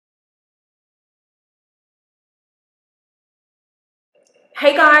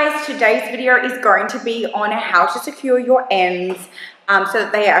Hey guys, today's video is going to be on how to secure your ends so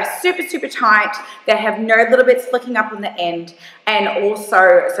that they are super tight, they have no little bits flicking up on the end, and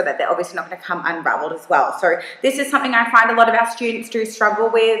also so that they're obviously not going to come unraveled as well. So this is something I find a lot of our students do struggle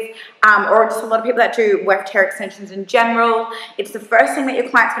with, or just a lot of people that do weft hair extensions in general. It's the first thing that your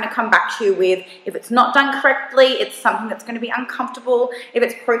client's going to come back to you with. If it's not done correctly, it's something that's going to be uncomfortable, if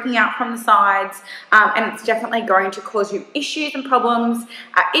it's poking out from the sides, and it's definitely going to cause you issues and problems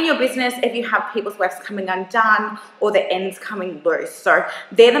in your business if you have people's wefts coming undone or the ends coming loose. So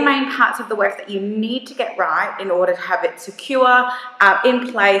they're the main parts of the weft that you need to get right in order to have it secure,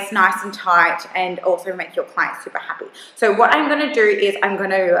 in place, nice and tight, and also make your client super happy. So what I'm going to do is I'm going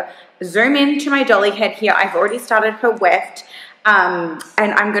to zoom into my dolly head here. I've already started her weft. And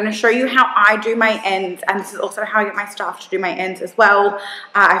I'm going to show you how I do my ends, and this is also how I get my staff to do my ends as well.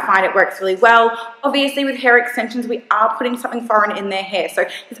 I find it works really well. Obviously with hair extensions we are putting something foreign in their hair, so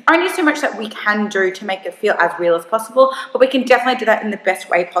there's only so much that we can do to make it feel as real as possible, but we can definitely do that in the best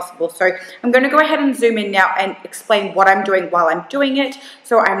way possible. So I'm going to go ahead and zoom in now and explain what I'm doing while I'm doing it.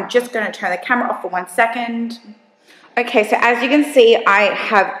 So I'm just going to turn the camera off for 1 second. Okay, so as you can see, I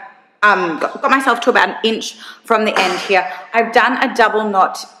have got myself to about 1 inch from the end here. I've done a double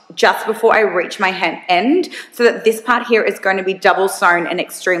knot just before I reach my end so that this part here is going to be double sewn and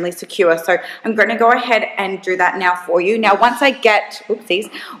extremely secure. So I'm going to go ahead and do that now for you. Now once I get,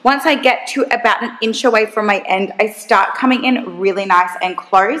 once I get to about 1 inch away from my end, I start coming in really nice and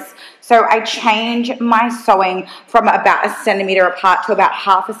close. So I change my sewing from about 1 centimeter apart to about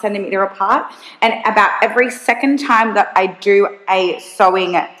 1/2 centimeter apart, and about every second time that I do a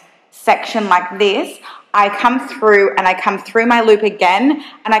sewing section like this, I come through and I come through my loop again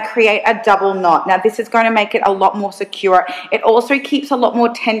and I create a double knot. Now this is going to make it a lot more secure. It also keeps a lot more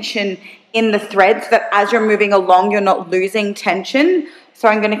tension in the thread so that as you're moving along, you're not losing tension. So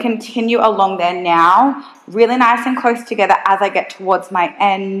I'm going to continue along there now, really nice and close together as I get towards my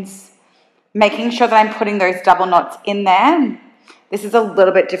ends, making sure that I'm putting those double knots in there. This is a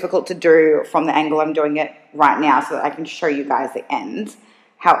little bit difficult to do from the angle I'm doing it right now so that I can show you guys the ends.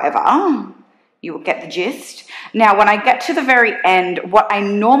 However, you will get the gist. Now, when I get to the very end, what I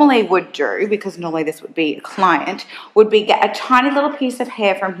normally would do, because normally this would be a client, would be get a tiny little piece of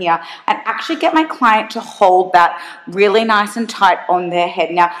hair from here and actually get my client to hold that really nice and tight on their head.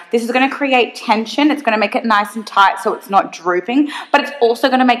 Now, this is going to create tension. It's going to make it nice and tight so it's not drooping, but it's also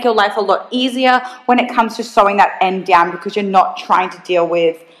going to make your life a lot easier when it comes to sewing that end down because you're not trying to deal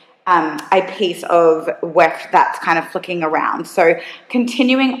with a piece of weft that's kind of flicking around. So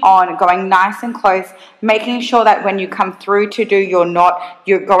continuing on, going nice and close, making sure that when you come through to do your knot,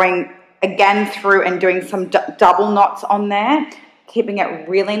 you're going again through and doing some double knots on there, keeping it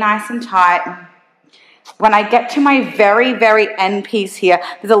really nice and tight. When I get to my very end piece here,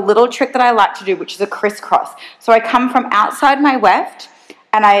 there's a little trick that I like to do, which is a crisscross. So I come from outside my weft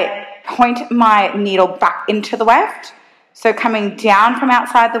and I point my needle back into the weft. So coming down from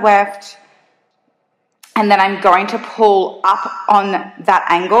outside the weft, and then I'm going to pull up on that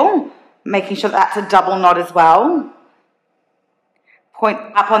angle, making sure that's a double knot as well. Point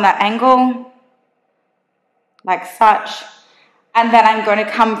up on that angle, like such. And then I'm going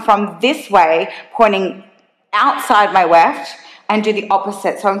to come from this way, pointing outside my weft, and do the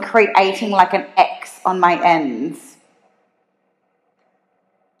opposite. So I'm creating like an X on my ends.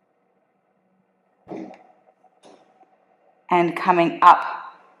 And coming up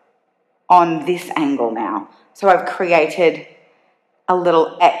on this angle now. So I've created a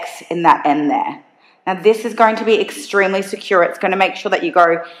little X in that end there. Now this is going to be extremely secure. It's going to make sure that you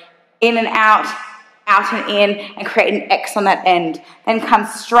go in and out and in, and create an X on that end. Then come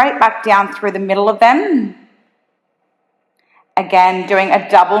straight back down through the middle of them. Again, doing a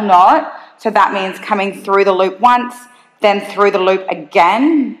double knot. So that means coming through the loop once, then through the loop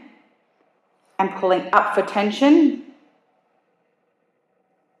again, and pulling up for tension.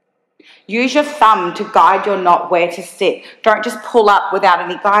 Use your thumb to guide your knot where to sit. Don't just pull up without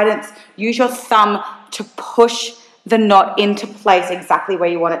any guidance. Use your thumb to push the knot into place exactly where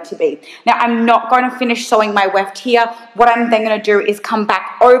you want it to be. Now, I'm not going to finish sewing my weft here. What I'm then going to do is come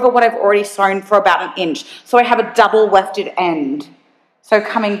back over what I've already sewn for about 1 inch. So I have a double wefted end. So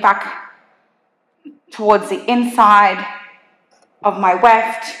coming back towards the inside of my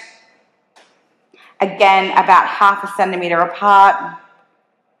weft, again about 1/2 centimeter apart.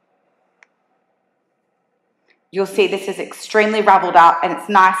 You'll see this is extremely raveled up and it's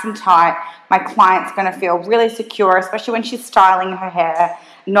nice and tight. My client's going to feel really secure, especially when she's styling her hair,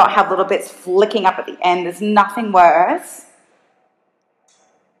 not have little bits flicking up at the end. There's nothing worse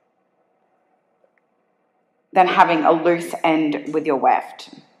than having a loose end with your weft.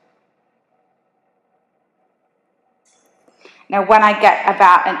 Now when I get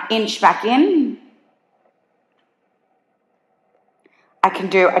about an inch back in, I can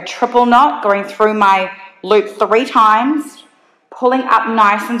do a triple knot going through my loop 3 times, pulling up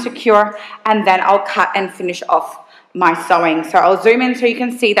nice and secure, and then I'll cut and finish off my sewing. So I'll zoom in so you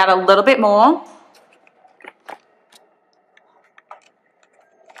can see that a little bit more.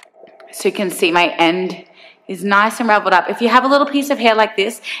 So you can see my end is nice and raveled up. If you have a little piece of hair like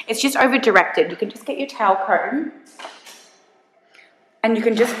this, it's just over directed. You can just get your tail comb and you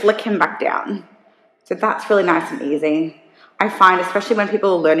can just flick him back down. So that's really nice and easy. I find, especially when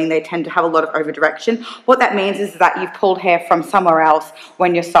people are learning, they tend to have a lot of over direction. What that means is that you've pulled hair from somewhere else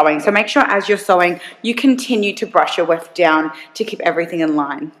when you're sewing. So make sure as you're sewing, you continue to brush your weft down to keep everything in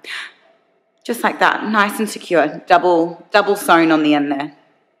line. Just like that, nice and secure, double sewn on the end there.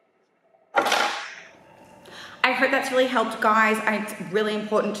 I hope that's really helped, guys. It's really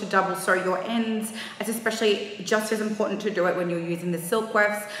important to double sew your ends. It's especially just as important to do it when you're using the silk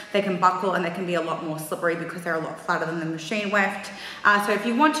wefts. They can buckle and they can be a lot more slippery because they're a lot flatter than the machine weft. So if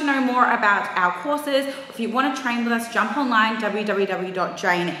you want to know more about our courses, if you want to train with us, jump online,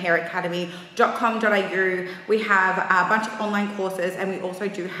 www.janehairacademy.com.au. We have a bunch of online courses and we also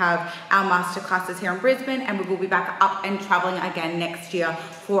do have our masterclasses here in Brisbane, and we will be back up and traveling again next year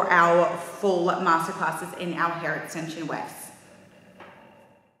for our full masterclasses in our hair extension wefts.